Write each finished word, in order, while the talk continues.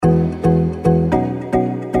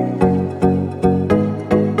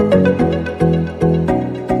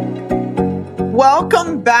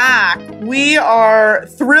Welcome back. We are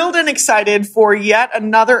thrilled and excited for yet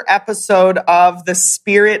another episode of The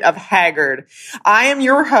Spirit of Haggard. I am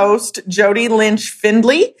your host, Jody Lynch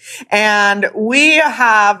Findley, and we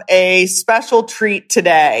have a special treat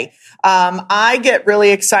today. I get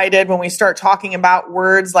really excited when we start talking about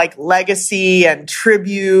words like legacy and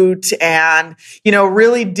tribute and,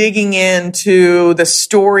 really digging into the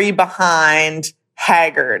story behind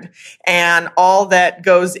Haggard and all that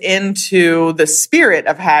goes into the spirit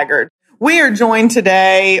of Haggard. We are joined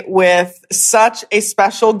today with such a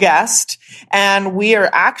special guest, and we are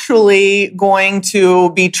actually going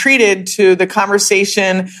to be treated to the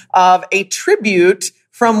conversation of a tribute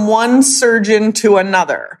from one surgeon to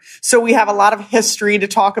another. So we have a lot of history to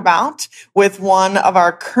talk about with one of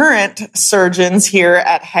our current surgeons here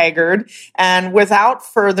at Haggard. And without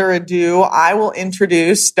further ado, I will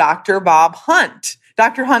introduce Dr. Bob Hunt.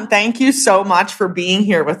 Dr. Hunt, thank you so much for being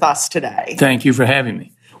here with us today. Thank you for having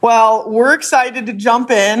me. Well, we're excited to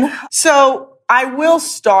jump in. So I will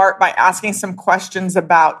start by asking some questions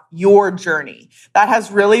about your journey. That has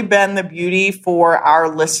really been the beauty for our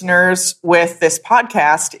listeners with this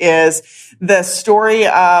podcast is the story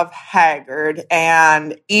of Haggard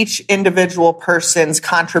and each individual person's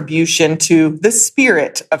contribution to the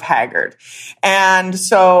spirit of Haggard. And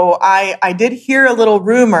so I did hear a little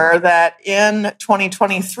rumor that in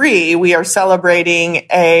 2023, we are celebrating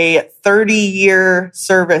a 30-year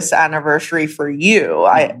service anniversary for you.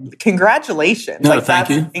 Congratulations. No, thank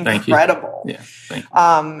you. Incredible. Thank you. Yeah, thank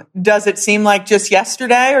you. Does it seem like just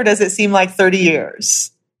yesterday or does it seem like 30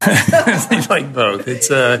 years? It seems like both.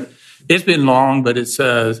 It's been long, but it's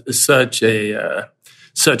such a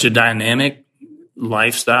dynamic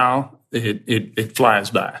lifestyle. It flies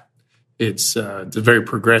by. It's a very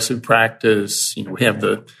progressive practice. We have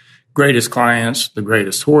the greatest clients, the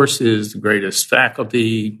greatest horses, the greatest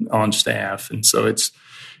faculty on staff, and so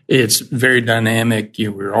it's very dynamic.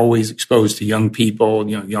 We're always exposed to young people.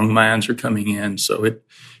 Young minds are coming in, so it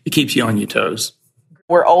keeps you on your toes.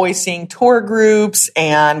 We're always seeing tour groups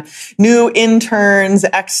and new interns,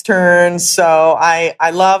 externs. So I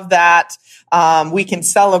love that we can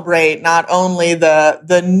celebrate not only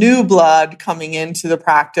the new blood coming into the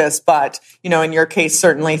practice, but, in your case,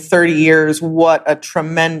 certainly 30 years, what a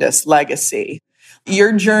tremendous legacy.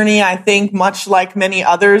 Your journey, I think, much like many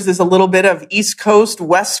others, is a little bit of East Coast,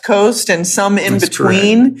 West Coast, and some in That's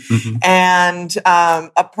between. Mm-hmm. And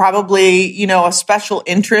probably, a special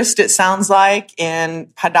interest, it sounds like,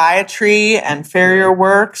 in podiatry and farrier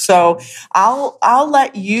work. So I'll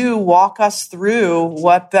let you walk us through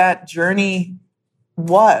what that journey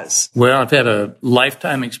was. Well, I've had a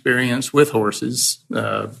lifetime experience with horses.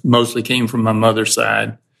 Mostly came from my mother's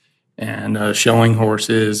side. And showing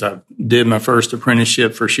horses. I did my first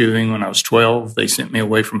apprenticeship for shoeing when I was 12. They sent me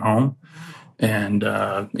away from home. And,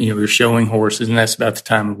 we were showing horses, and that's about the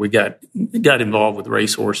time we got involved with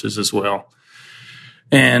race horses as well.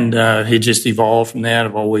 And it just evolved from that.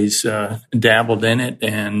 I've always dabbled in it,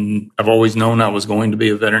 and I've always known I was going to be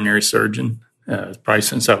a veterinary surgeon. Probably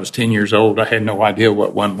since I was 10 years old. I had no idea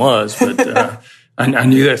what one was, but I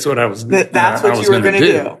knew that's what I was going to do. That's what you were going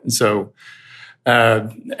to do. So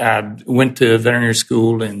I went to veterinary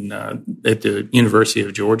school at the University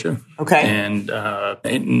of Georgia. Okay. And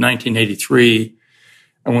in 1983,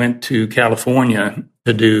 I went to California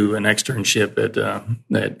to do an externship at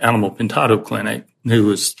that Animal Pintado Clinic.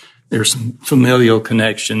 There's some familial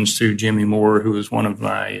connections through Jimmy Moore, who was one of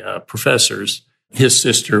my professors. His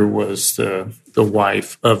sister was the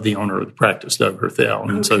wife of the owner of the practice, Doug Herthel.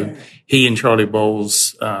 And so he and Charlie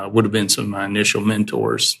Bowles would have been some of my initial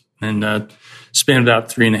mentors. And spent about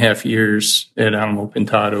 3.5 years at Animal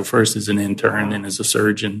Pintado, first as an intern, then as a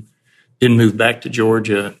surgeon. Then moved back to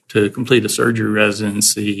Georgia to complete a surgery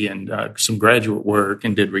residency and some graduate work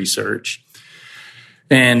and did research.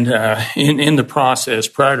 And in the process,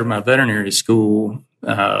 prior to my veterinary school,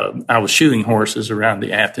 I was shoeing horses around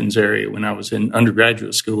the Athens area when I was in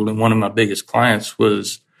undergraduate school. And one of my biggest clients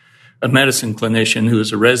was a medicine clinician who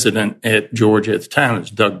was a resident at Georgia at the time. It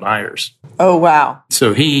was Doug Byers. Oh, wow.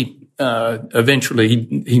 So he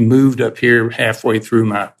eventually he moved up here halfway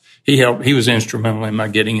through he was instrumental in my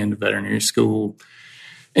getting into veterinary school.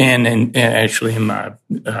 And actually in my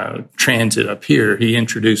transit up here, he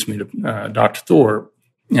introduced me to Dr. Thorpe.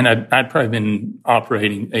 And I'd probably been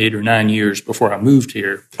operating 8 or 9 years before I moved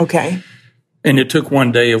here. Okay. And it took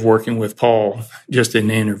one day of working with Paul just in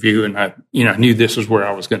the interview, and I knew this was where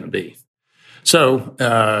I was going to be. So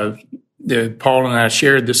Paul and I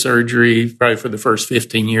shared the surgery probably for the first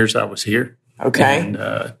 15 years I was here. Okay.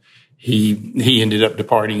 And he ended up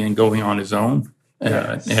departing and going on his own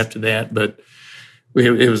after that. But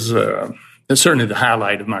it was certainly the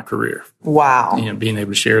highlight of my career. Wow. Being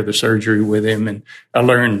able to share the surgery with him. And I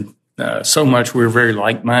learned so much. We were very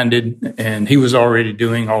like-minded, and he was already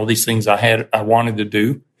doing all these things I wanted to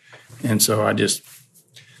do. And so I just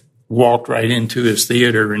walked right into his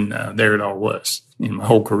theater, and there it all was. My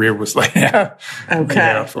whole career was laid out,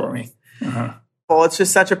 for me. Uh-huh. Well, it's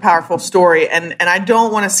just such a powerful story. And I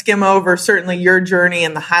don't want to skim over certainly your journey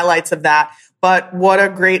and the highlights of that. But what a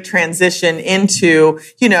great transition into,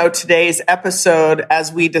 today's episode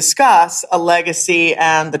as we discuss a legacy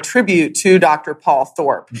and the tribute to Dr. Paul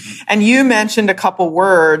Thorpe. Mm-hmm. And you mentioned a couple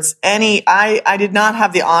words. I did not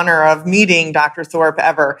have the honor of meeting Dr. Thorpe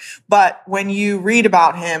ever, but when you read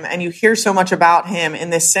about him and you hear so much about him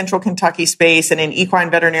in this central Kentucky space and in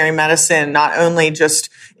equine veterinary medicine, not only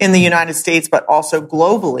just in the United States, but also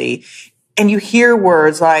globally, and you hear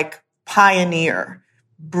words like pioneer,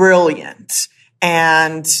 brilliant,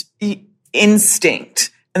 and instinct.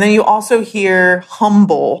 And then you also hear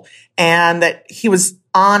humble, and that he was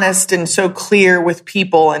honest and so clear with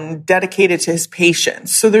people and dedicated to his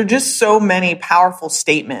patients. So there are just so many powerful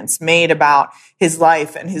statements made about his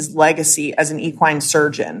life and his legacy as an equine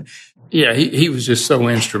surgeon. Yeah, he was just so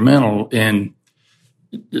instrumental in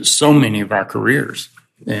so many of our careers.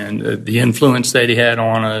 And the influence that he had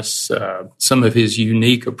on us, some of his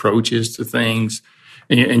unique approaches to things.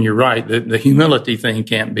 And you're right, the humility thing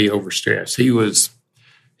can't be overstressed.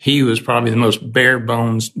 He was probably the most bare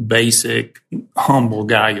bones, basic, humble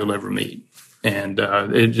guy you'll ever meet. And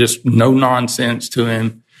it just no nonsense to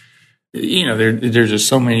him. There's just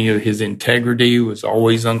so many of his integrity was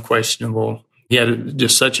always unquestionable. He had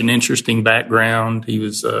just such an interesting background. He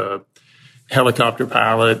was a helicopter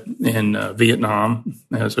pilot in Vietnam.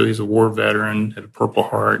 So he's a war veteran, had a Purple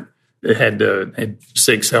Heart. It had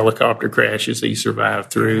 6 helicopter crashes he survived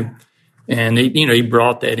through. And he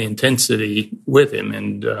brought that intensity with him.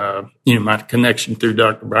 And, my connection through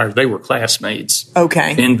Dr. Byers, they were classmates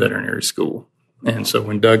in veterinary school. And so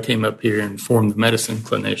when Doug came up here and formed the medicine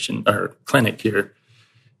clinic here,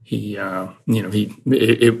 it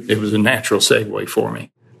was a natural segue for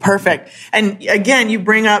me. Perfect. And again, you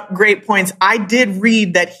bring up great points. I did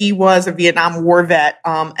read that he was a Vietnam War vet,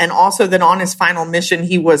 and also that on his final mission,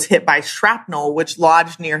 he was hit by shrapnel, which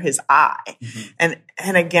lodged near his eye. Mm-hmm.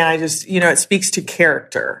 And again, I just, it speaks to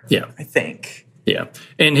character. Yeah. I think. Yeah.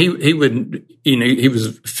 And he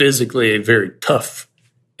was physically a very tough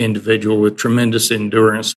individual with tremendous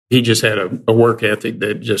endurance. He just had a work ethic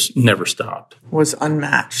that just never stopped. Was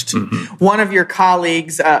unmatched. Mm-hmm. One of your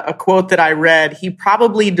colleagues, a quote that I read, he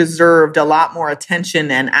probably deserved a lot more attention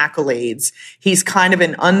and accolades. He's kind of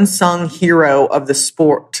an unsung hero of the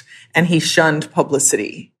sport, and he shunned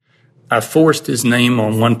publicity. I forced his name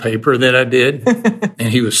on one paper that I did, and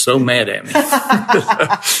he was so mad at me.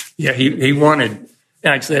 Yeah, he wanted,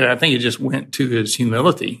 like I said, I think it just went to his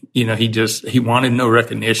humility. He wanted no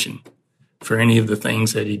recognition for any of the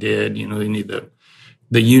things that he did. He needed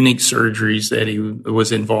the unique surgeries that he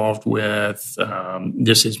was involved with,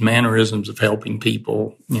 just his mannerisms of helping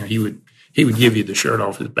people. He would give you the shirt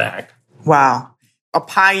off his back. Wow. A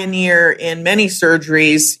pioneer in many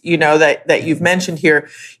surgeries, that you've mentioned here.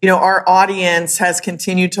 Our audience has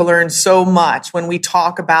continued to learn so much when we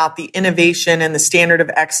talk about the innovation and the standard of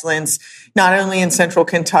excellence, not only in Central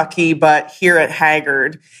Kentucky, but here at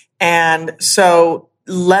Haggard. And so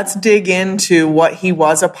let's dig into what he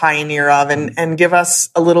was a pioneer of and give us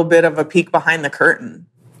a little bit of a peek behind the curtain.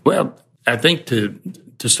 Well, I think to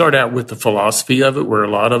start out with the philosophy of it, where a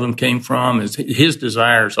lot of them came from, is his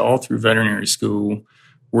desires all through veterinary school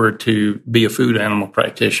were to be a food animal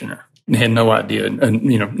practitioner. He had no idea, and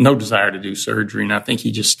no desire to do surgery. And I think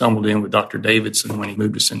he just stumbled in with Dr. Davidson when he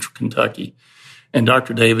moved to Central Kentucky. And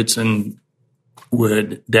Dr. Davidson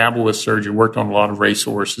would dabble with surgery, worked on a lot of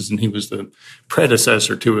racehorses, and he was the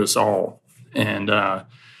predecessor to us all. And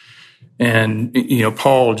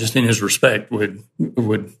Paul, just in his respect, would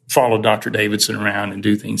follow Dr. Davidson around and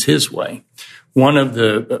do things his way. One of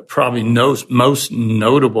the probably most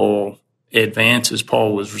notable advances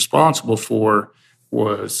Paul was responsible for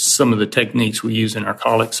was some of the techniques we use in our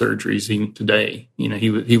colic surgeries even today. He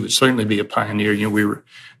would certainly be a pioneer.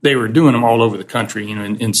 They were doing them all over the country.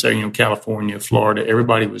 In California, Florida,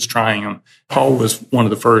 everybody was trying them. Paul was one of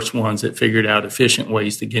the first ones that figured out efficient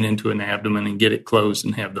ways to get into an abdomen and get it closed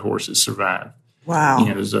and have the horses survive. Wow!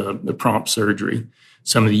 It was the prompt surgery.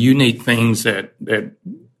 Some of the unique things that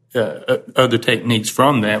other techniques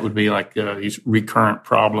from that would be like these recurrent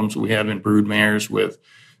problems we have in brood mares with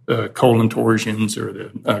colon torsions or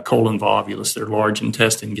the colon volvulus. Their large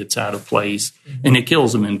intestine gets out of place, and it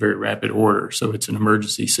kills them in very rapid order. So it's an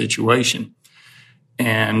emergency situation.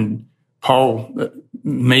 And Paul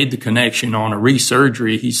made the connection on a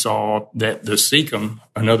resurgery. He saw that the cecum,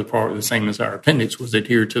 another part the same as our appendix, was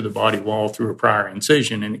adhered to the body wall through a prior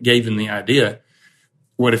incision, and it gave him the idea,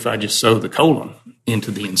 what if I just sew the colon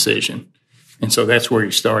into the incision? And so that's where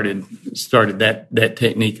he started that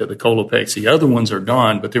technique of the colopex. The other ones are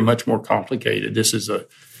done, but they're much more complicated. This is a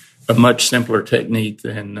much simpler technique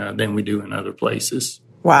than we do in other places.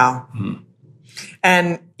 Wow. Mm-hmm.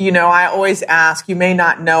 And, I always ask, you may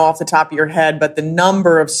not know off the top of your head, but the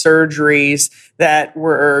number of surgeries that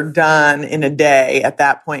were done in a day at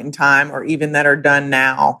that point in time, or even that are done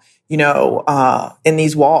now, in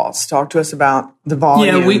these walls. Talk to us about the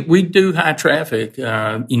volume. Yeah, we do high traffic.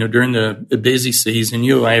 During the busy season,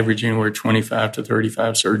 you'll average anywhere 25 to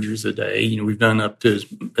 35 surgeries a day. We've done up to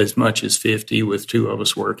as much as 50 with two of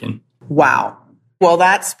us working. Wow. Well,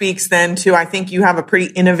 that speaks then to, I think you have a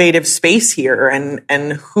pretty innovative space here,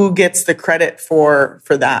 and who gets the credit for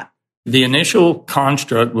that? The initial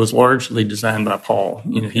construct was largely designed by Paul.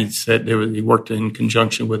 He said he worked in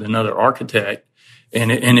conjunction with another architect,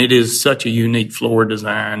 and it is such a unique floor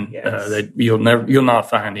design that you'll not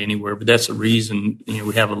find anywhere. But that's the reason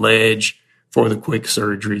we have a ledge for the quick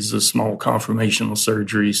surgeries, the small conformational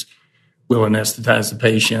surgeries. We'll anesthetize the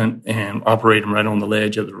patient and operate them right on the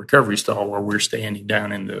ledge of the recovery stall where we're standing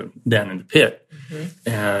down in the pit.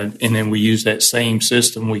 Mm-hmm. And then we use that same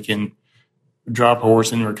system. We can drop a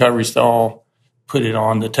horse in the recovery stall, put it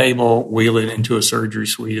on the table, wheel it into a surgery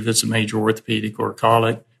suite if it's a major orthopedic or a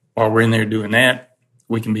colic. While we're in there doing that,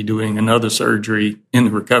 we can be doing another surgery in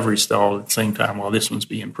the recovery stall at the same time while this one's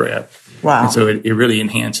being prepped. Wow. And so it really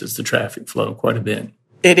enhances the traffic flow quite a bit.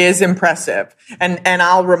 It is impressive. And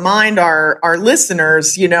I'll remind our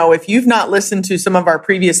listeners, if you've not listened to some of our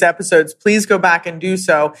previous episodes, please go back and do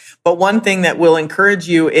so. But one thing that we'll encourage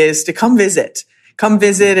you is to come visit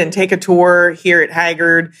and take a tour here at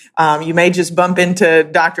Haggard. You may just bump into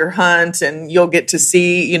Dr. Hunt and you'll get to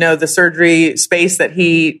see, the surgery space that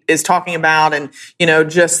he is talking about and,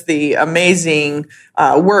 just the amazing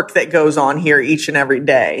work that goes on here each and every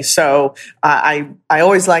day. So I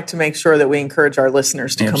always like to make sure that we encourage our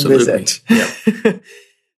listeners to come visit. Yep.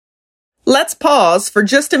 Let's pause for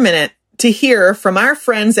just a minute to hear from our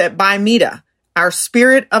friends at Bimeda, our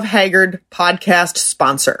Spirit of Haggard podcast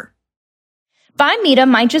sponsor. Bimeda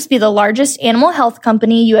might just be the largest animal health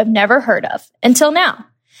company you have never heard of, until now.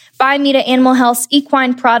 Bimeda Animal Health's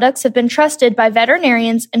equine products have been trusted by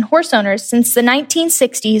veterinarians and horse owners since the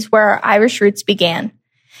 1960s, where our Irish roots began.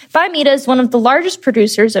 Bimeda is one of the largest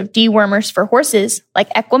producers of dewormers for horses like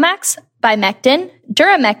Equimax, Bimectin,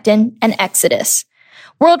 Duramectin, and Exodus.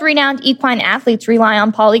 World-renowned equine athletes rely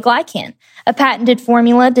on polyglycan, a patented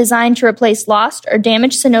formula designed to replace lost or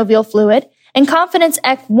damaged synovial fluid, and Confidence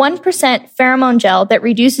Ec 1% pheromone gel that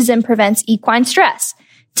reduces and prevents equine stress,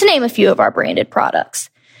 to name a few of our branded products.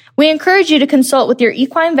 We encourage you to consult with your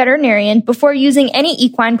equine veterinarian before using any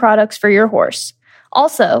equine products for your horse.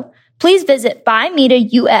 Also, please visit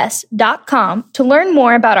BimedaUS.com to learn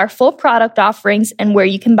more about our full product offerings and where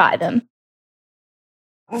you can buy them.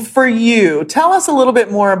 For you, tell us a little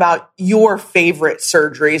bit more about your favorite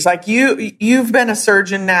surgeries. Like you've been a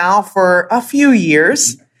surgeon now for a few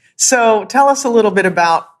years. So tell us a little bit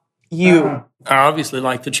about you. I obviously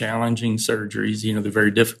like the challenging surgeries, the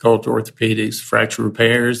very difficult orthopedics, fracture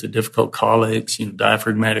repairs, the difficult colics,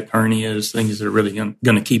 diaphragmatic hernias, things that are really going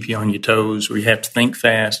to keep you on your toes, where you have to think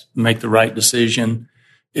fast, make the right decision.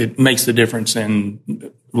 It makes the difference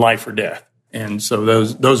in life or death. And so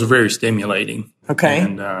those are very stimulating. Okay.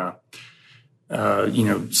 And,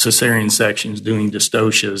 cesarean sections, doing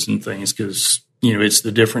dystocias and things, because it's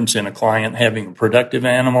the difference in a client having a productive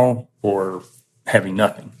animal or having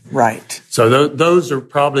nothing. Right. So those are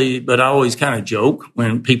probably, but I always kind of joke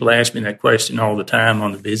when people ask me that question all the time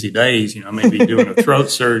on the busy days, maybe doing a throat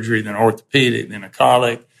surgery, then orthopedic, then a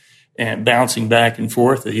colic, and bouncing back and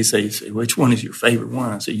forth. He say, which one is your favorite one?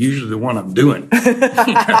 I say, usually the one I'm doing.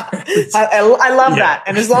 I love that.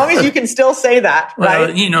 And as long as you can still say that, right? Well,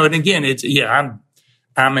 and again,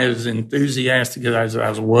 I'm as enthusiastic as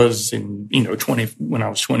I was in, when I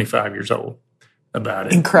was 25 years old about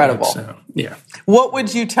it. Incredible. So, yeah. What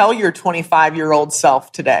would you tell your 25-year-old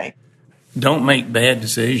self today? Don't make bad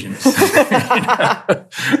decisions.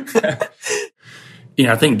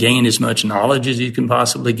 I think gain as much knowledge as you can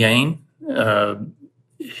possibly gain.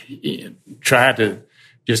 Try to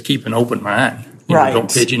just keep an open mind. Right.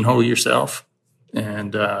 Don't pigeonhole yourself,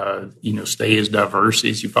 and stay as diverse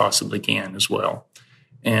as you possibly can as well.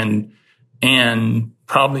 And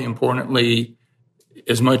probably importantly,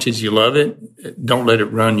 as much as you love it, don't let it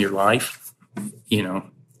run your life,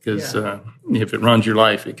 because if it runs your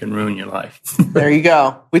life, it can ruin your life. There you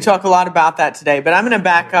go. We talk a lot about that today, but I'm going to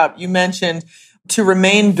back up. You mentioned to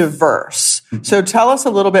remain diverse. So tell us a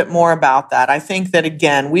little bit more about that. I think that,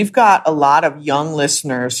 again, we've got a lot of young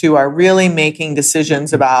listeners who are really making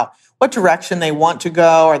decisions about what direction they want to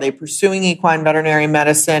go. Are they pursuing equine veterinary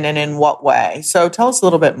medicine, and in what way? So tell us a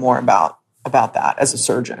little bit more about that as a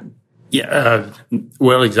surgeon. Yeah,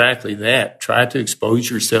 well, exactly that. Try to expose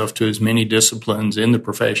yourself to as many disciplines in the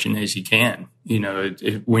profession as you can.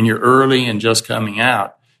 When you're early and just coming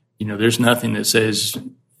out, there's nothing that says,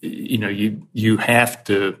 you have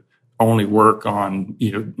to only work on,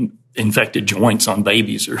 infected joints on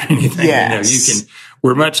babies or anything. Yes.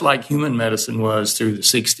 We're much like human medicine was through the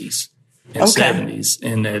 60s and 70s,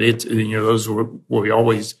 and that those were, we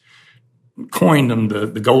always coined them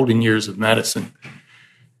the golden years of medicine.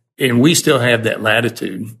 And we still have that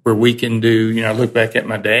latitude where we can do, I look back at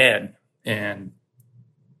my dad, and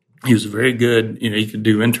he was very good. He could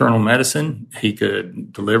do internal medicine. He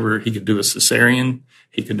could deliver. He could do a cesarean.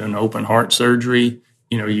 He could do an open heart surgery.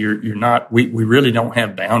 You're not, we really don't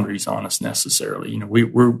have boundaries on us necessarily.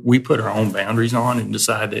 We put our own boundaries on and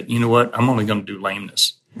decide that, I'm only going to do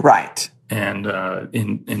lameness. Right. And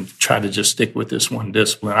try to just stick with this one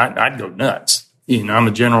discipline. I'd go nuts. I'm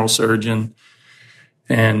a general surgeon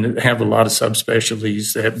and have a lot of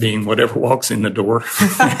subspecialties, that being whatever walks in the door.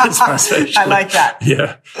 Is my specialty. I like that.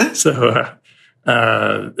 Yeah. So,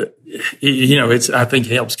 I think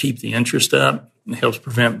it helps keep the interest up. It helps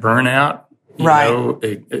prevent burnout.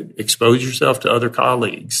 Expose yourself to other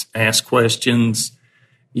colleagues. Ask questions.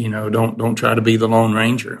 Don't try to be the Lone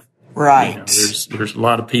Ranger. Right. There's a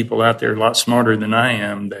lot of people out there a lot smarter than I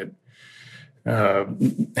am that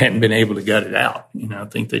hadn't been able to gut it out. I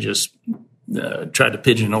think they just tried to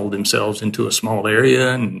pigeonhole themselves into a small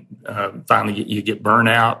area, and finally you get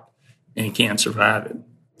burnout and you can't survive it.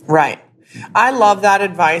 Right. I love that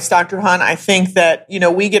advice, Dr. Hunt. I think that,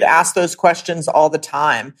 we get asked those questions all the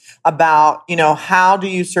time about, how do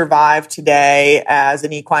you survive today as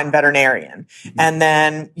an equine veterinarian? And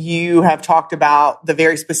then you have talked about the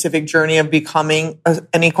very specific journey of becoming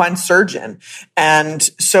an equine surgeon. And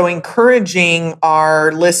so encouraging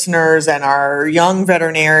our listeners and our young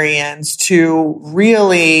veterinarians to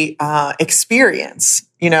really experience,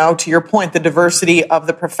 to your point, the diversity of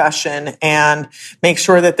the profession, and make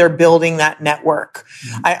sure that they're building that network.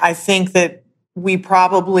 I think that we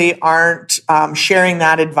probably aren't sharing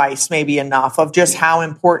that advice maybe enough of just how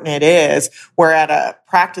important it is. Where at a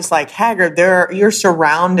practice like Haggard, you're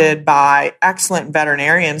surrounded by excellent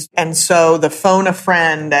veterinarians. And so the phone a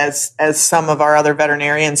friend, as some of our other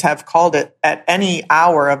veterinarians have called it, at any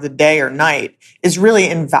hour of the day or night is really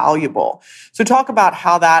invaluable. So talk about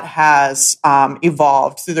how that has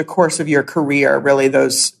evolved through the course of your career, really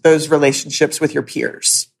those relationships with your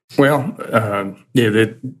peers. Well,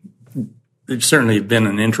 they've certainly been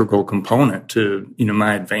an integral component to,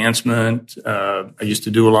 my advancement. I used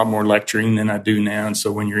to do a lot more lecturing than I do now. And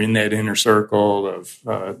so when you're in that inner circle of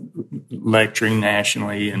lecturing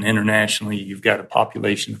nationally and internationally, you've got a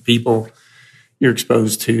population of people you're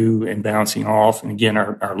exposed to and bouncing off. And again,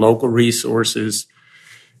 our local resources,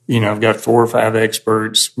 I've got 4 or 5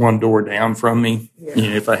 experts one door down from me,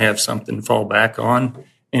 if I have something to fall back on.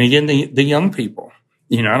 And again, the young people.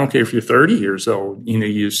 I don't care if you're 30 years old,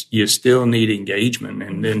 you still need engagement.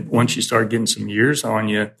 And then once you start getting some years on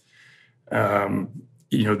you,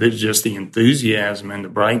 there's just the enthusiasm and the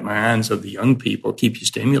bright minds of the young people keep you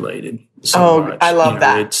stimulated so much. I love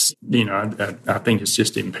that. It's, I think it's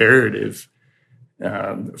just imperative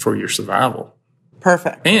for your survival.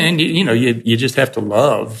 Perfect. And, you just have to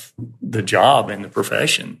love the job and the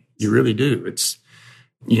profession. You really do. It's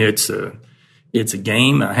a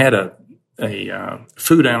game. I had a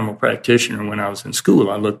food animal practitioner when I was in school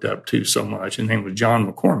I looked up to so much. His name was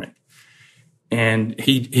John McCormick. And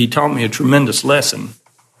he taught me a tremendous lesson.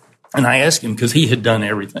 And I asked him, because he had done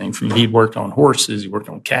everything from, he'd worked on horses, he worked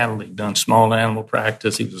on cattle, he'd done small animal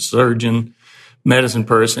practice, he was a surgeon, medicine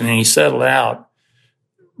person, and he settled out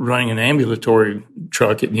running an ambulatory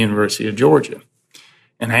truck at the University of Georgia.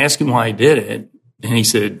 And I asked him why he did it. And he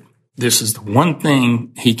said, this is the one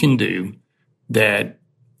thing he can do that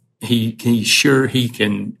he's sure he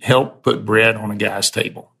can help put bread on a guy's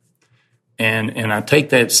table. And I take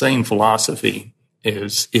that same philosophy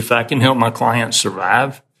is if I can help my clients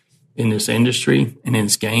survive in this industry and in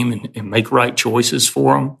this game and make right choices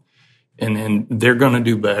for them, and then they're going to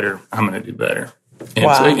do better, I'm going to do better. And,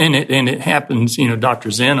 wow. So, and it happens,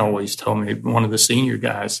 Dr. Zen always told me, one of the senior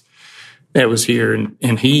guys, that was here.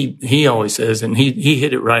 And he always says, and he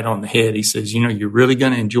hit it right on the head. He says, you're really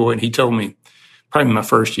going to enjoy it. He told me probably my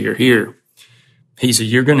first year here, he said,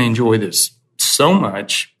 you're going to enjoy this so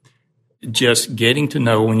much, just getting to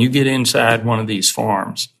know when you get inside one of these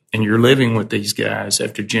farms and you're living with these guys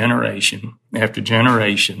after generation,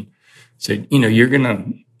 said, you're going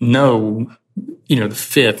to know, the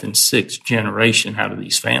fifth and sixth generation out of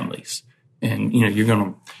these families. And, you're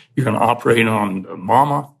going to operate on the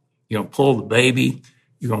mama. You're going to pull the baby.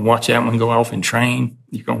 You're going to watch that one go off and train.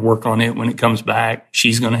 You're going to work on it when it comes back.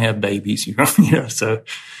 She's going to have babies. So,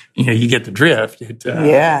 you get the drift.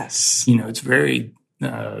 Yes. It's very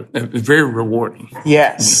rewarding.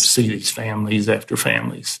 Yes. To see these families after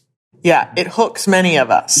families. Yeah. It hooks many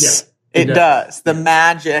of us. Yeah, it does. The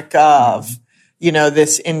magic of,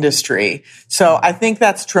 this industry. So I think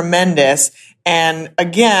that's tremendous. And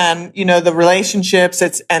again, the relationships,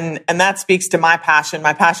 and that speaks to my passion.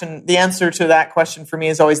 The answer to that question for me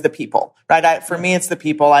is always the people, right? For me, it's the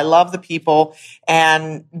people. I love the people,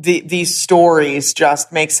 and these stories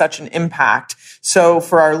just make such an impact. So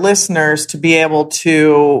for our listeners to be able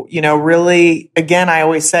to, really, again, I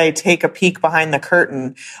always say, take a peek behind the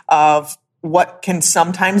curtain of what can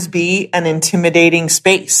sometimes be an intimidating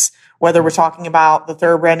space. Whether we're talking about the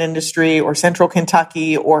thoroughbred industry or Central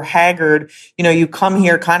Kentucky or Haggard, you come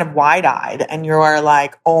here kind of wide-eyed and you are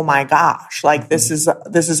like, oh my gosh, like this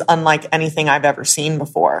is unlike anything I've ever seen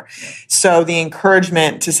before. So the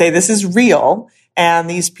encouragement to say this is real and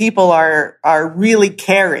these people are really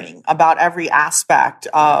caring about every aspect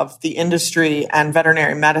of the industry and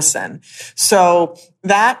veterinary medicine. So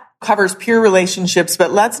that covers peer relationships,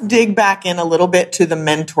 but let's dig back in a little bit to the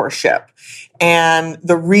mentorship. And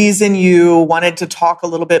the reason you wanted to talk a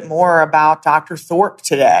little bit more about Dr. Thorpe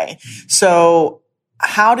today. So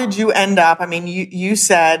how did you end up? I mean, you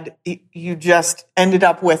said you just ended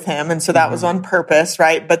up with him, and so that was on purpose,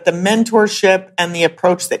 right? But the mentorship and the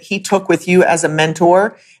approach that he took with you as a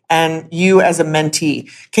mentor and you as a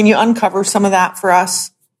mentee, can you uncover some of that for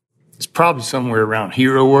us? It's probably somewhere around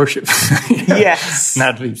hero worship. Yes.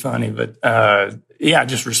 Not to be funny, but I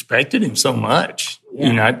just respected him so much.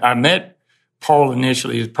 Yeah. I met Paul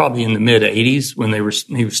initially, it was probably in the mid 80s when he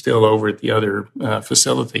was still over at the other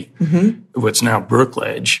facility, what's now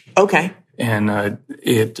Brookledge. Okay. And I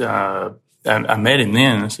met him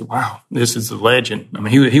then and I said, wow, this is a legend. I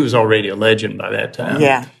mean, he was already a legend by that time.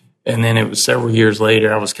 Yeah. And then it was several years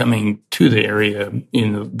later, I was coming to the area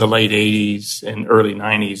in the late 80s and early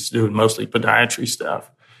 90s doing mostly podiatry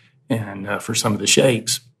stuff and for some of the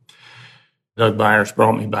shakes. Doug Byers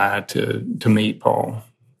brought me by to meet Paul.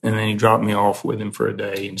 And then he dropped me off with him for a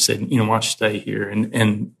day and said, why don't you stay here?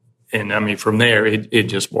 And I mean, from there, it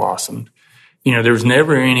just blossomed. There was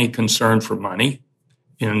never any concern for money,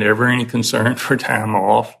 never any concern for time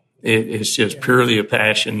off. It's just purely a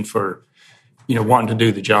passion for, wanting to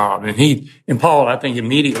do the job. And Paul, I think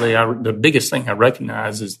immediately, the biggest thing I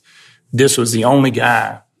recognized is this was the only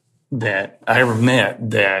guy that I ever met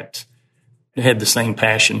that had the same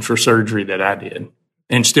passion for surgery that I did.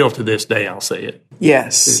 And still to this day, I'll say it.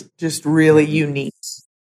 Yes, just really unique.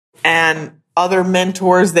 And other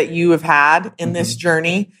mentors that you have had in this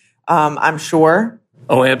journey, I'm sure.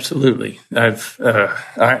 Oh, absolutely.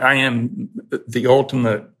 I am the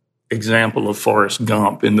ultimate example of Forrest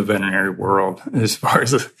Gump in the veterinary world. As far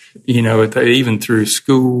as, even through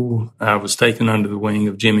school, I was taken under the wing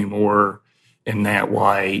of Jimmy Moore and Nat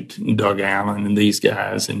White and Doug Allen and these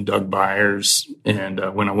guys and Doug Byers. And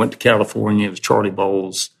when I went to California, it was Charlie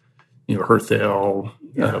Bowles, Herthel,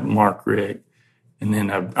 Mark Rick. And then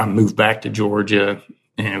I moved back to Georgia,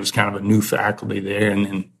 and it was kind of a new faculty there, and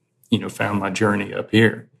then, found my journey up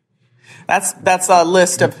here. That's a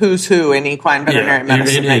list of who's who in equine veterinary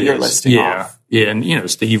medicine that you're listing off. Yeah,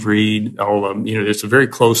 and, Steve Reed, all of them. It's a very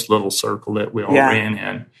close little circle that we all ran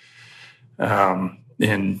in.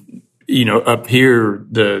 And up here,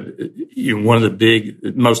 one of the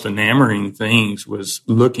big, most enamoring things was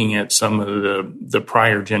looking at some of the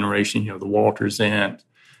prior generation, the Walter Zent,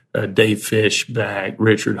 Dave Fishback,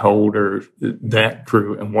 Richard Holder, that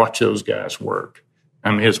crew, and watch those guys work.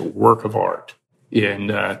 I mean, it's a work of art.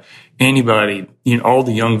 And anybody, all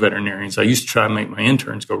the young veterinarians, I used to try to make my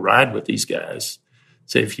interns go ride with these guys.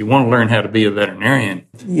 Say, if you want to learn how to be a veterinarian,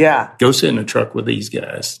 go sit in a truck with these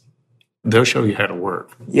guys. They'll show you how to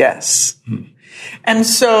work. Yes. And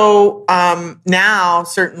so now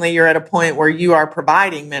certainly you're at a point where you are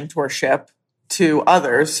providing mentorship to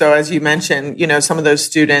others. So as you mentioned, some of those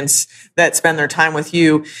students that spend their time with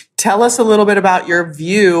you, tell us a little bit about your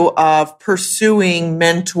view of pursuing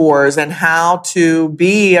mentors and how to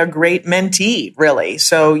be a great mentee, really.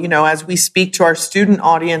 So, as we speak to our student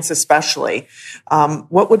audience, especially,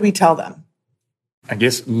 what would we tell them? I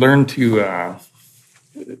guess learn to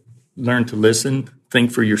listen,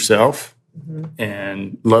 think for yourself,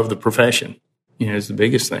 and love the profession. Is the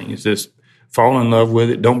biggest thing. Is just fall in love with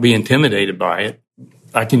it. Don't be intimidated by it.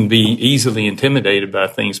 I can be easily intimidated by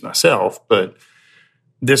things myself, but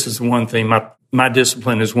this is one thing. My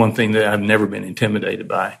discipline is one thing that I've never been intimidated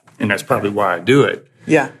by, and that's probably why I do it.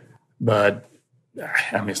 Yeah. But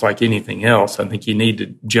it's like anything else. I think you need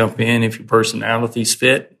to jump in if your personality's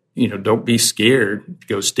fit. Don't be scared to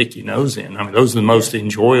go stick your nose in. Those are the most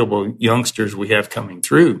enjoyable youngsters we have coming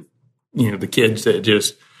through. The kids that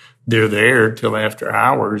just, they're there till after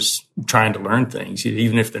hours trying to learn things.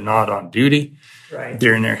 Even if they're not on duty, right,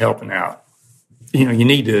 they're in there helping out. You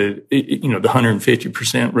need to, the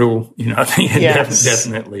 150% rule, I think it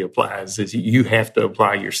definitely applies. Is you have to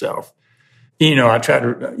apply yourself. I try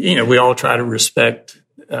to, we all try to respect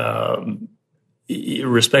the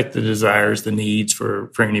desires, the needs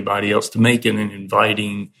for anybody else to make it an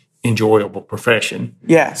inviting, enjoyable profession.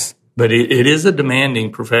 Yes. But it is a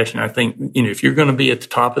demanding profession. I think, if you're going to be at the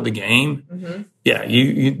top of the game,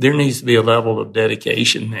 there needs to be a level of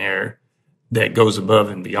dedication there that goes above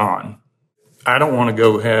and beyond. I don't want to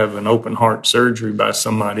go have an open heart surgery by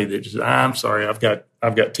somebody that just, I'm sorry, I've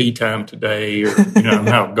got tea time today, or, I'm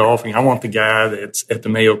out golfing. I want the guy that's at the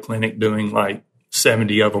Mayo Clinic doing like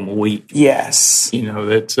 70 of them a week. Yes.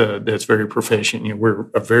 That's very professional. We're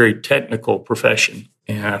a very technical profession.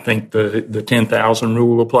 And I think the 10,000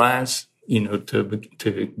 rule applies,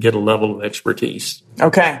 to get a level of expertise.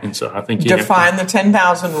 Okay. And so I think you define the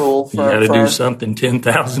 10,000 rule. You got to do something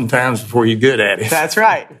 10,000 times before you're good at it. That's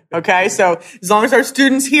right. Okay. So as long as our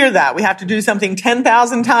students hear that, we have to do something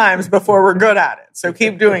 10,000 times before we're good at it. So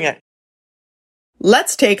keep doing it.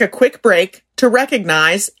 Let's take a quick break to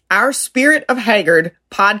recognize our Spirit of Haggard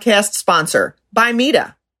podcast sponsor,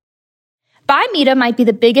 Bimeda. Bimeda might be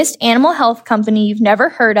the biggest animal health company you've never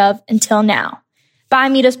heard of until now.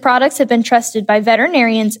 Bimeda's products have been trusted by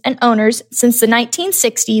veterinarians and owners since the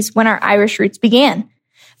 1960s when our Irish roots began.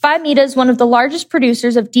 Bimeda is one of the largest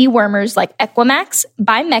producers of dewormers like Equimax,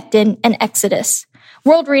 Bimectin, and Exodus.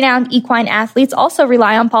 World-renowned equine athletes also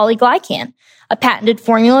rely on polyglycan, a patented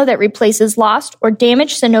formula that replaces lost or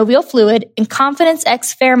damaged synovial fluid in Confidence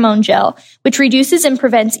X pheromone gel, which reduces and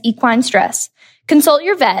prevents equine stress. Consult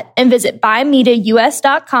your vet and visit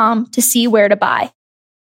BuyMedaUS.com to see where to buy.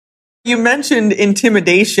 You mentioned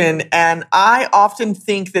intimidation, and I often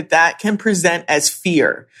think that can present as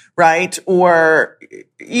fear, right? Or,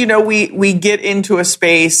 we get into a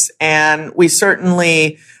space and we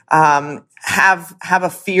certainly have a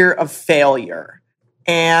fear of failure.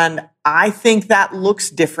 And I think that looks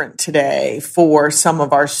different today for some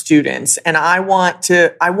of our students. And I want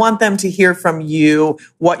them to hear from you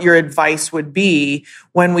what your advice would be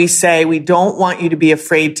when we say we don't want you to be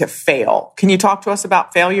afraid to fail. Can you talk to us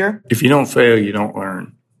about failure? If you don't fail, you don't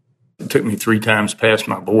learn. It took me 3 times to pass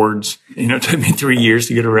my boards. It took me 3 years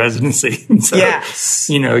to get a residency. So, yes.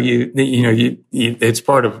 It's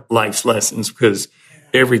part of life's lessons, because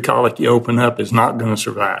every colic you open up is not going to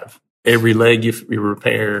survive. Every leg you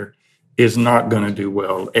repair is not going to do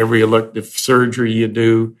well. Every elective surgery you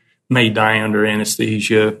do may die under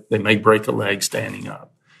anesthesia. They may break a leg standing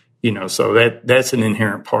up. So that's an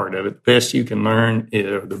inherent part of it. The best you can learn,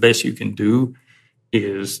 or the best you can do,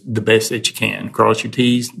 is the best that you can. Cross your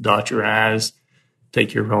T's, dot your I's, take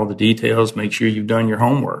care of all the details, make sure you've done your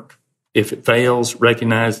homework. If it fails,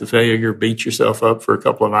 recognize the failure, beat yourself up for a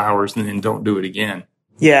couple of hours, and then don't do it again.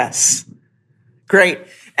 Yes. Great.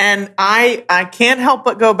 And I can't help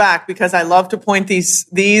but go back, because I love to point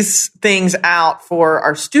these things out for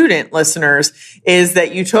our student listeners, is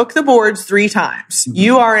that you took the boards 3 times.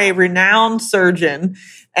 You are a renowned surgeon,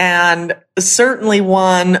 and certainly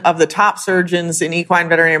one of the top surgeons in equine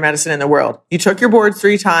veterinary medicine in the world. You took your boards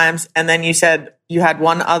 3 times, and then you said you had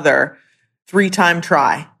one other 3-time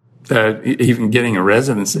try. Even getting a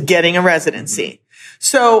residency. Getting a residency.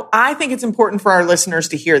 So I think it's important for our listeners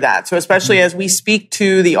to hear that. So especially as we speak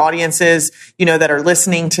to the audiences, that are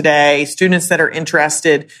listening today, students that are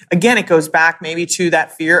interested, again, it goes back maybe to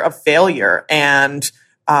that fear of failure, and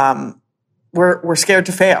we're scared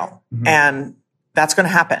to fail, and that's going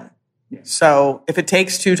to happen. Yeah. So if it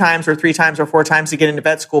takes 2 times or 3 times or 4 times to get into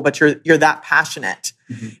vet school, but you're that passionate,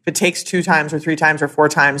 if it takes 2 times or 3 times or 4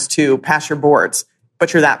 times to pass your boards,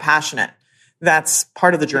 but you're that passionate, that's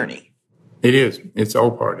part of the journey. It is. It's all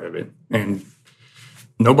part of it. And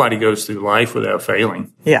nobody goes through life without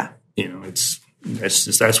failing. Yeah.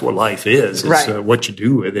 That's what life is. It's right. What you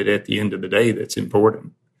do with it at the end of the day that's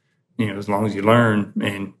important. As long as you learn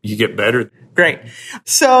and you get better. Great.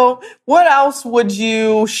 So what else would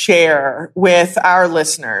you share with our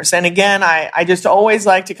listeners? And again, I just always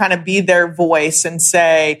like to kind of be their voice and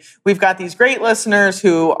say, we've got these great listeners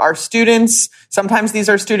who are students. Sometimes these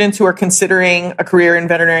are students who are considering a career in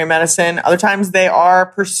veterinary medicine. Other times they are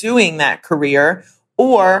pursuing that career,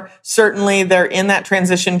 or certainly they're in that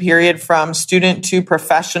transition period from student to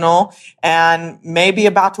professional and maybe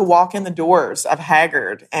about to walk in the doors of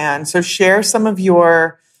Haggard. And so share some of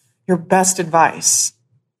your best advice.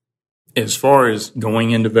 As far as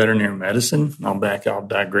going into veterinary medicine, I'll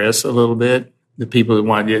digress a little bit. The people that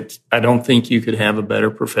want it, I don't think you could have a better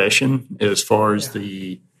profession as far as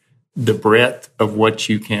the breadth of what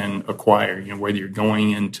you can acquire, whether you're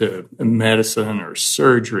going into medicine or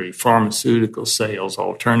surgery, pharmaceutical sales,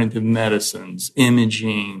 alternative medicines,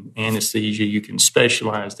 imaging, anesthesia. You can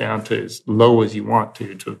specialize down to as low as you want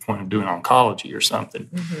to the point of doing oncology or something.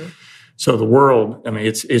 Mm-hmm. So the world,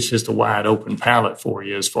 it's just a wide open palette for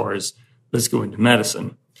you as far as let's go into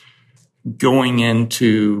medicine. Going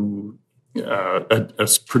into a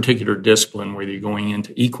particular discipline, whether you're going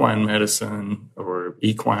into equine medicine or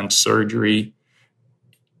equine surgery,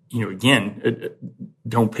 again,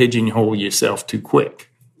 don't pigeonhole yourself too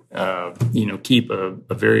quick. Keep a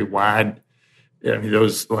very wide.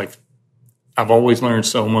 I've always learned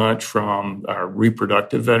so much from our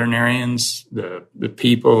reproductive veterinarians, the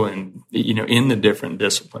people, and in the different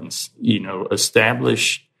disciplines.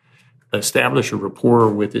 Establish a rapport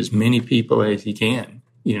with as many people as you can.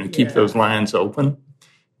 Keep those lines open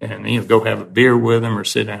and, go have a beer with them or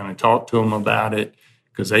sit down and talk to them about it,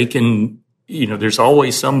 because they can, there's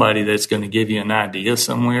always somebody that's going to give you an idea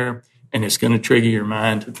somewhere, and it's going to trigger your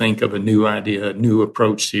mind to think of a new idea, a new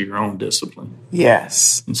approach to your own discipline.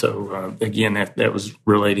 Yes. And so, again, that was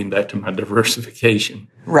relating back to my diversification.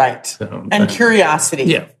 Right. So, and curiosity.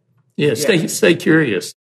 Yeah. Stay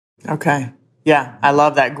curious. Okay. Yeah, I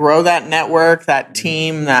love that. Grow that network, that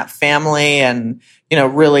team, that family, and,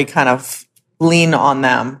 really kind of lean on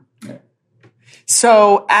them. Yeah.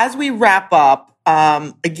 So as we wrap up,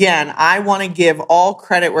 again, I want to give all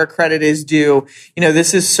credit where credit is due.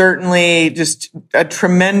 This is certainly just a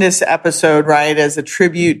tremendous episode, right, as a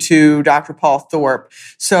tribute to Dr. Paul Thorpe.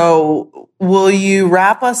 So will you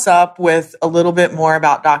wrap us up with a little bit more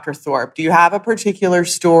about Dr. Thorpe? Do you have a particular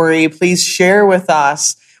story? Please share with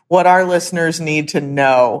us what our listeners need to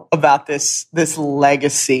know about this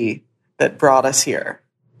legacy that brought us here.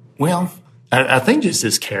 Well, I think just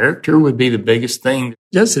his character would be the biggest thing.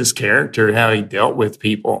 Just his character, how he dealt with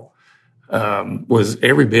people, was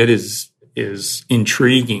every bit as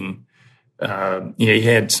intriguing. He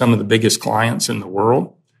had some of the biggest clients in the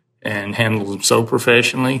world and handled them so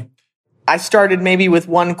professionally. I started maybe with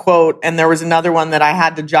one quote, and there was another one that I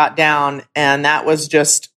had to jot down, and that was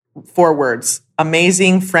just 4 words: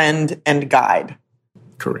 amazing friend and guide.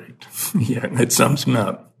 Correct. Yeah, that sums him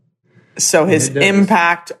up. So his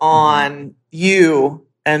impact on you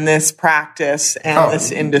and this practice and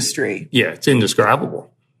this industry. Yeah, it's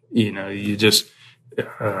indescribable. He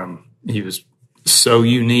was so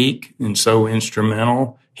unique and so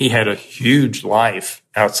instrumental. He had a huge life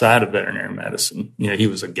outside of veterinary medicine. He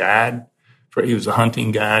was a guide. He was a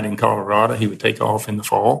hunting guide in Colorado. He would take off in the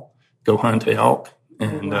fall, go hunt elk.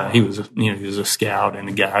 And he was a scout and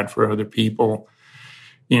a guide for other people.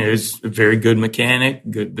 He's a very good mechanic,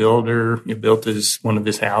 good builder. He built one of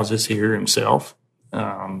his houses here himself,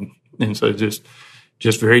 and so just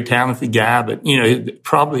very talented guy. But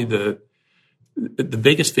probably the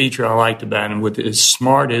biggest feature I liked about him, with as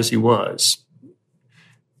smart as he was,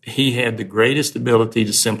 he had the greatest ability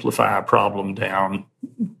to simplify a problem down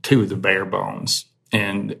to the bare bones,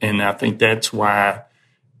 and I think that's why.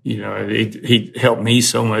 He helped me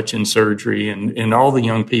so much in surgery, and all the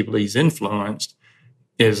young people he's influenced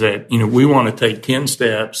is that, we want to take 10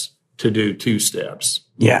 steps to do 2 steps.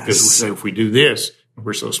 Yes. Because if we do this,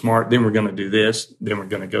 we're so smart, then we're going to do this, then we're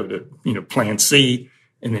going to go to, plan C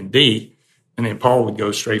and then D. And then Paul would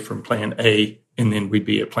go straight from plan A, and then we'd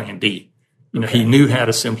be at plan D. He knew how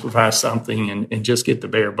to simplify something and just get the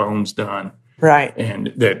bare bones done. Right.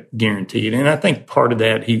 And that guaranteed. And I think part of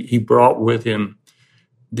that, he brought with him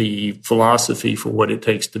the philosophy for what it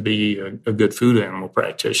takes to be a good food animal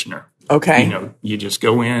practitioner. Okay. You just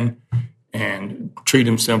go in and treat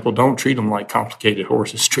them simple. Don't treat them like complicated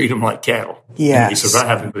horses. Treat them like cattle. Yes. And they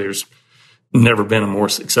survive. And there's never been a more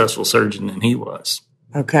successful surgeon than he was.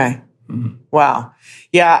 Okay. Mm-hmm. Wow.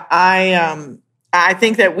 Yeah. I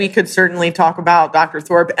think that we could certainly talk about Dr.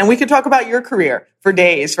 Thorpe, and we could talk about your career for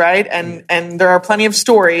days, right? And there are plenty of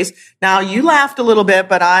stories. Now, you laughed a little bit,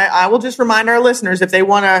 but I will just remind our listeners, if they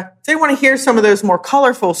want to hear some of those more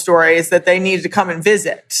colorful stories, that they need to come and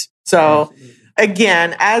visit. So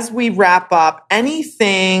again, as we wrap up,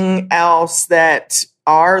 anything else that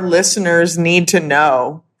our listeners need to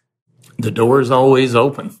know? The door is always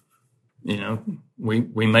open.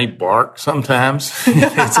 We may bark sometimes.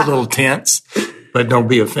 It's a little tense, but don't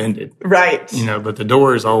be offended. Right. But the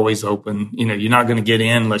door is always open. You're not going to get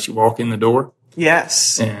in unless you walk in the door.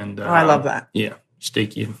 Yes. And I love that. Yeah.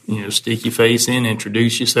 Stick your face in,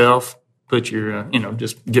 introduce yourself, put your,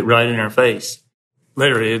 just get right in our face.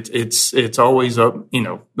 Literally, it's always up,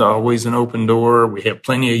 always an open door. We have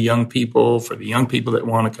plenty of young people, for the young people that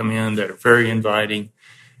want to come in, that are very inviting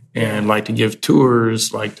and like to give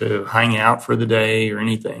tours, like to hang out for the day or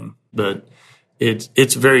anything. But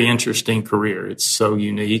it's a very interesting career. It's so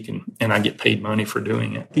unique, and I get paid money for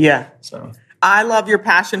doing it. Yeah. So I love your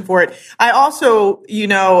passion for it. I also,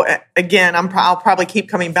 again, I'll probably keep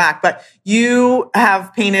coming back, but you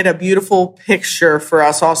have painted a beautiful picture for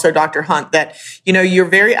us also, Dr. Hunt, that, you're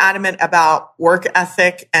very adamant about work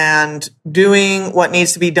ethic and doing what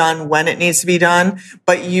needs to be done when it needs to be done.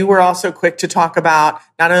 But you were also quick to talk about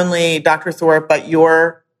not only Dr. Thorpe, but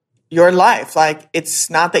your life. Like,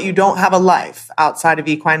 it's not that you don't have a life outside of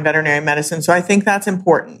equine veterinary medicine. So I think that's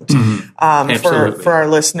important for our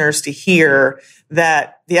listeners to hear,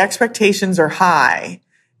 that the expectations are high,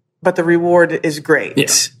 but the reward is great.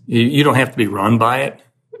 Yeah. You don't have to be run by it,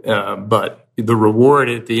 but the reward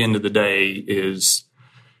at the end of the day is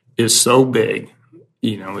so big.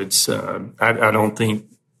 It's I don't think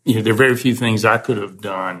there are very few things I could have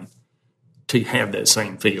done to have that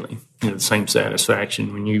same feeling, the same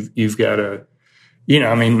satisfaction when you've got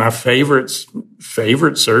my favorite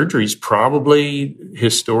surgeries probably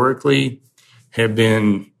historically have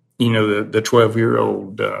been, the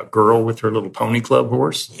 12-year-old girl with her little pony club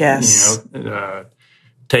horse. Yes.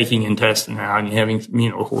 Taking intestine out and having,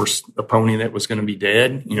 a pony that was going to be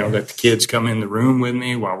dead, let the kids come in the room with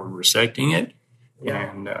me while we're resecting it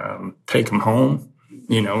and take them home,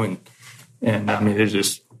 and I mean, there's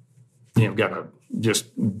just, got a just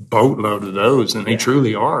boatload of those, and they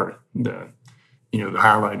truly are the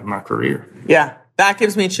highlight of my career. Yeah, that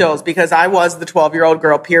gives me chills, because I was the 12-year-old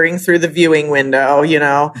girl peering through the viewing window,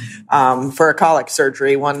 for a colic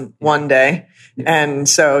surgery one day. And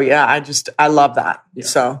so, I love that. Yeah.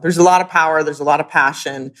 So there's a lot of power. There's a lot of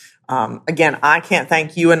passion. Again, I can't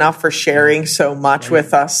thank you enough for sharing so much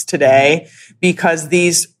with us today, because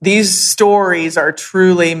these stories are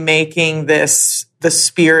truly making this the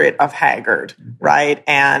spirit of Haggard, right?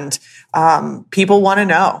 And people want to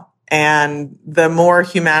know. And the more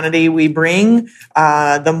humanity we bring,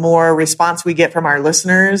 the more response we get from our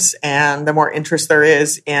listeners, and the more interest there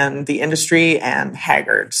is in the industry and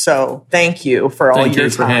Haggard. So thank you for all your time. Thank you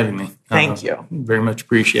for having me. Thank you. Very much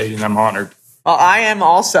appreciated. I'm honored. Well, I am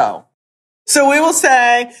also. So we will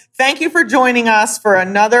say thank you for joining us for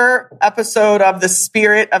another episode of The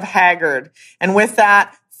Spirit of Haggard. And with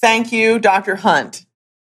that, thank you, Dr. Hunt.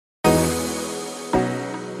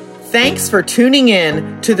 Thanks for tuning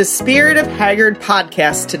in to the Spirit of Haggard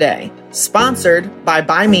podcast today, sponsored by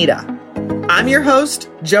Bimeda. I'm your host,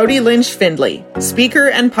 Jody Lynch Findley, speaker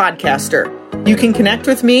and podcaster. You can connect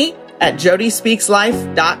with me at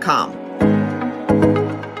jodyspeakslife.com.